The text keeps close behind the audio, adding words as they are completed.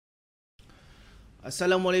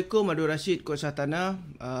Assalamualaikum, aduh Rashid, Coach Hartanah.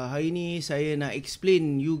 Hari ni saya nak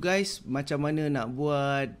explain you guys macam mana nak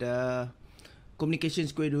buat communication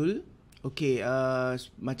schedule. Okay,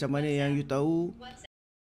 macam mana yang you tahu,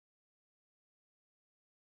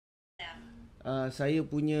 saya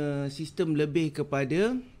punya sistem lebih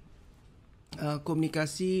kepada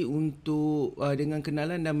komunikasi untuk dengan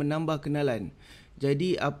kenalan dan menambah kenalan.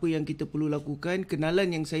 Jadi apa yang kita perlu lakukan,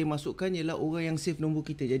 kenalan yang saya masukkan ialah orang yang save nombor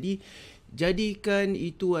kita. Jadi jadikan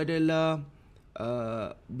itu adalah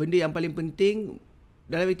benda yang paling penting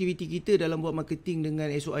dalam aktiviti kita dalam buat marketing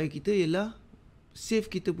dengan SOI kita, ialah save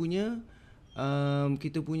kita punya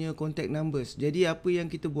contact numbers. Jadi apa yang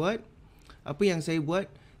kita buat, apa yang saya buat,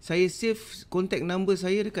 saya save contact number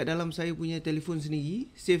saya dekat dalam saya punya telefon sendiri.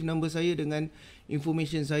 Save number saya dengan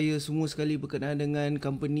information saya semua sekali berkenaan dengan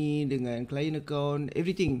company, dengan client account,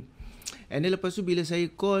 everything. And then lepas tu bila saya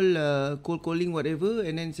calling whatever,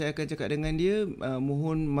 and then saya akan cakap dengan dia,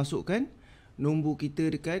 mohon masukkan nombor kita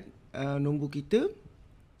dekat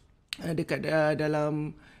dekat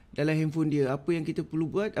dalam handphone dia. Apa yang kita perlu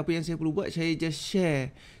buat, apa yang saya perlu buat, saya just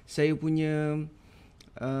share saya punya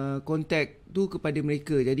contact tu kepada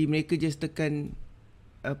mereka. Jadi mereka just tekan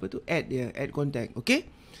add contact.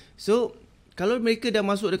 Okay, so kalau mereka dah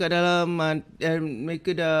masuk dekat dalam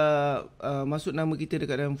mereka dah masuk nama kita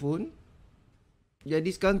dekat dalam phone,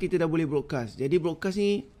 jadi sekarang kita dah boleh broadcast. Jadi broadcast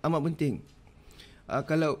ni amat penting.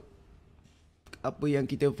 Kalau apa yang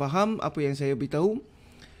kita faham, apa yang saya beritahu,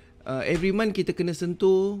 every month kita kena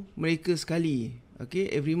sentuh mereka sekali.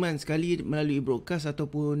 Okay, every month sekali melalui broadcast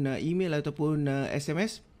ataupun email ataupun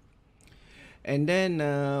SMS. And then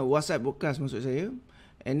WhatsApp broadcast maksud saya.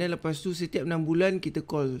 And then lepas tu setiap 6 bulan kita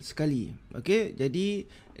call sekali. Okay, jadi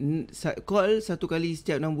call satu kali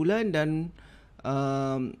setiap 6 bulan dan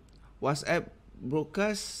WhatsApp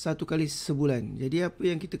broadcast satu kali sebulan. Jadi apa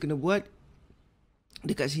yang kita kena buat,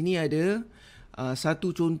 dekat sini ada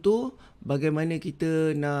satu contoh bagaimana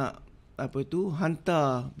kita nak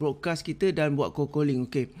hantar broadcast kita dan buat calling.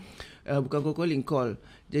 Okay, bukan calling, call.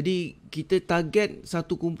 Jadi kita target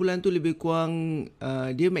satu kumpulan tu lebih kurang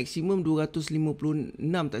dia maksimum 256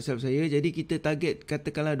 tak silap saya. Jadi kita target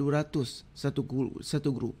katakanlah 200 satu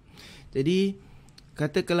grup. Jadi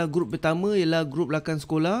katakanlah grup pertama ialah grup rakan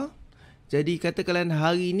sekolah. Jadi katakanlah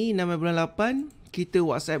hari ni 6 bulan 8 kita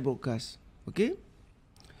WhatsApp broadcast. Okay,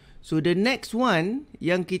 so the next one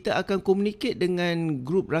yang kita akan communicate dengan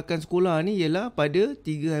grup rakan sekolah ni ialah pada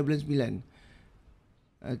 3 bulan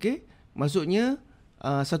 9. Okay, maksudnya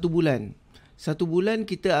 1 bulan. 1 bulan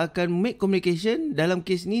kita akan make communication. Dalam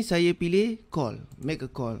kes ni saya pilih call, make a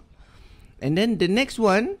call. And then the next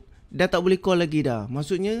one dah tak boleh call lagi dah.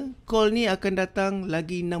 Maksudnya call ni akan datang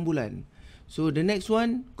lagi 6 bulan. So the next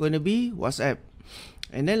one gonna be WhatsApp.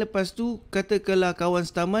 And then lepas tu katakanlah kawan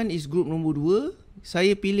setaman is group nombor 2,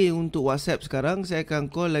 saya pilih untuk WhatsApp sekarang. Saya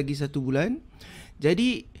akan call lagi 1 bulan.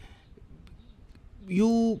 Jadi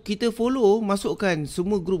kita follow, masukkan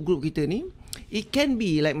semua grup-grup kita ni. It can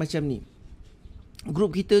be like macam ni.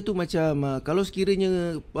 Grup kita tu macam kalau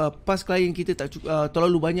sekiranya pas klien kita tak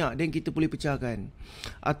terlalu banyak, then kita boleh pecahkan.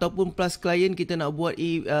 Ataupun plus klien kita nak buat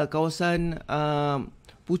kawasan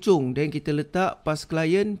Puchong, dan kita letak pas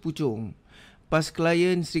klien Puchong, pas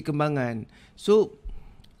klien Seri Kembangan. So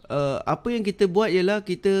apa yang kita buat ialah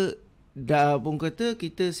kita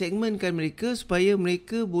kita segmentkan mereka supaya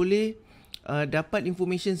mereka boleh dapat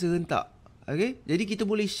information serentak. Okay? Jadi kita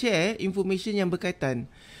boleh share information yang berkaitan.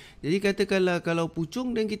 Jadi katakanlah kalau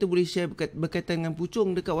Puchong, dan kita boleh share berkaitan dengan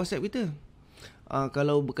Puchong dekat WhatsApp kita.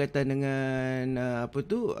 Kalau berkaitan dengan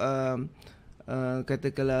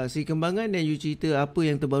katakanlah Seri Kembangan, dan you cerita apa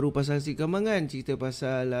yang terbaru pasal Seri Kembangan, cerita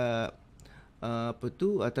pasal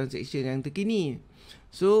transaction yang terkini.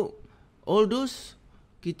 So all those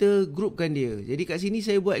kita groupkan dia. Jadi kat sini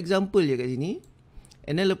saya buat example je kat sini.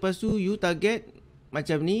 And then lepas tu you target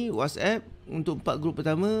macam ni WhatsApp untuk 4 grup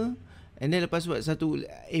pertama. And then lepas buat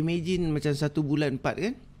imagine macam 1 bulan 4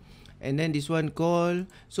 kan. And then this one call.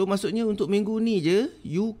 So maksudnya untuk minggu ni je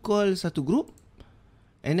you call 1 grup.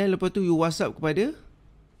 And then lepas tu you WhatsApp kepada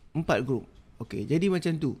 4 grup. Okay, jadi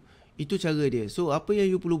macam tu. Itu cara dia. So apa yang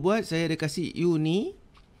you perlu buat, saya ada kasih you ni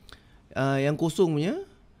yang kosong punya.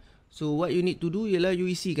 So what you need to do ialah you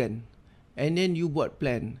isikan. And then you buat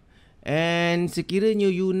plan. And sekiranya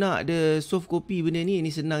you nak the soft copy benda ni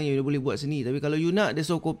senang je, you boleh buat sendiri. Tapi kalau you nak the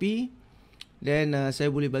soft copy, then saya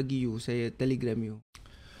boleh bagi you, saya telegram you.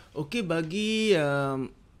 Okay, bagi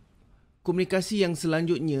komunikasi yang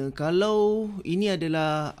selanjutnya, kalau ini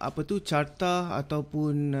adalah carta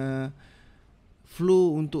ataupun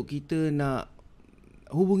flow untuk kita nak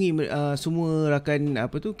hubungi semua rakan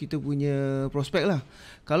kita punya prospek lah.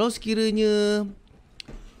 Kalau sekiranya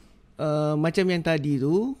macam yang tadi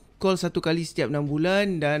tu, call 1 kali setiap 6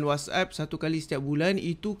 bulan dan WhatsApp 1 kali setiap bulan,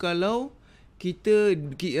 itu kalau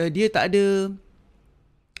dia tak ada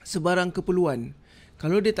sebarang keperluan.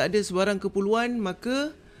 Kalau dia tak ada sebarang keperluan,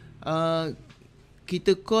 maka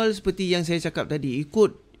kita call seperti yang saya cakap tadi,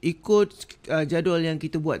 ikut jadual yang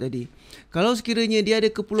kita buat tadi. Kalau sekiranya dia ada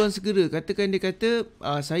keperluan segera, katakan dia kata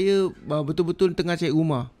saya betul-betul tengah cari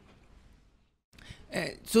rumah,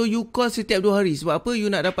 so you call setiap 2 hari. Sebab apa? You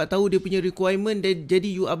nak dapat tahu dia punya requirement, dan jadi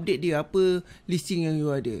you update dia apa listing yang you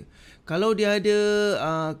ada. Kalau dia ada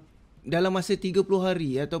dalam masa 30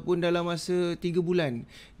 hari ataupun dalam masa 3 bulan,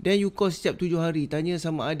 then you call setiap 7 hari, tanya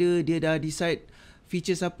sama ada dia dah decide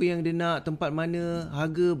features apa yang dia nak, tempat mana,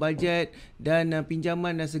 harga, bajet dan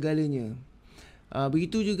pinjaman dan segalanya.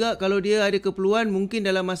 Begitu juga kalau dia ada keperluan mungkin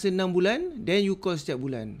dalam masa 6 bulan, then you call setiap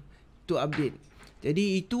bulan to update.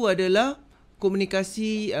 Jadi itu adalah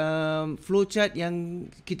komunikasi flowchart yang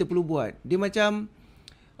kita perlu buat. Dia macam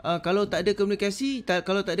kalau tak ada komunikasi,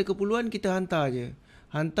 kalau tak ada keperluan, kita hantar je.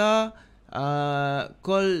 Hantar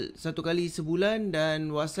call 1 kali sebulan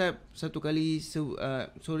dan WhatsApp 1 kali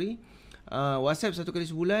WhatsApp 1 kali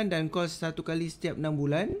sebulan dan call 1 kali setiap 6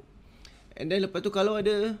 bulan. And then lepas tu kalau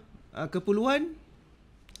ada keperluan,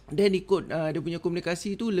 then ikut dia punya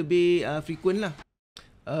komunikasi tu lebih frequent lah.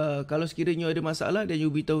 Kalau sekiranya ada masalah, dan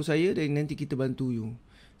you beritahu saya, dan nanti kita bantu you.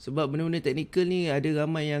 Sebab benda-benda teknikal ni ada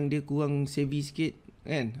ramai yang dia kurang savvy sikit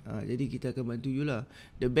kan. Jadi kita akan bantu you lah.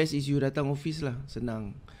 The best is you datang office lah,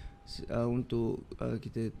 senang untuk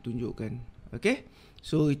kita tunjukkan. Okay,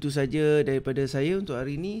 so itu saja daripada saya untuk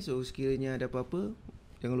hari ni. So sekiranya ada apa-apa,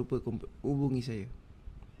 jangan lupa hubungi saya.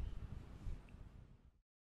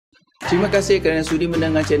 Terima kasih kerana sudi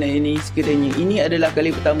mendengar channel ini. Sekiranya ini adalah kali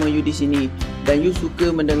pertama you di sini dan you suka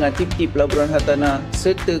mendengar tip-tip pelaburan Hartanah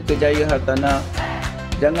serta kerjaya Hartanah,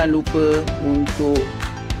 jangan lupa untuk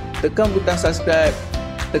tekan butang subscribe,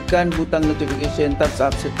 tekan butang notification, thumbs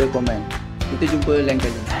up serta komen. Kita jumpa lain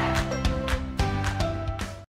kali.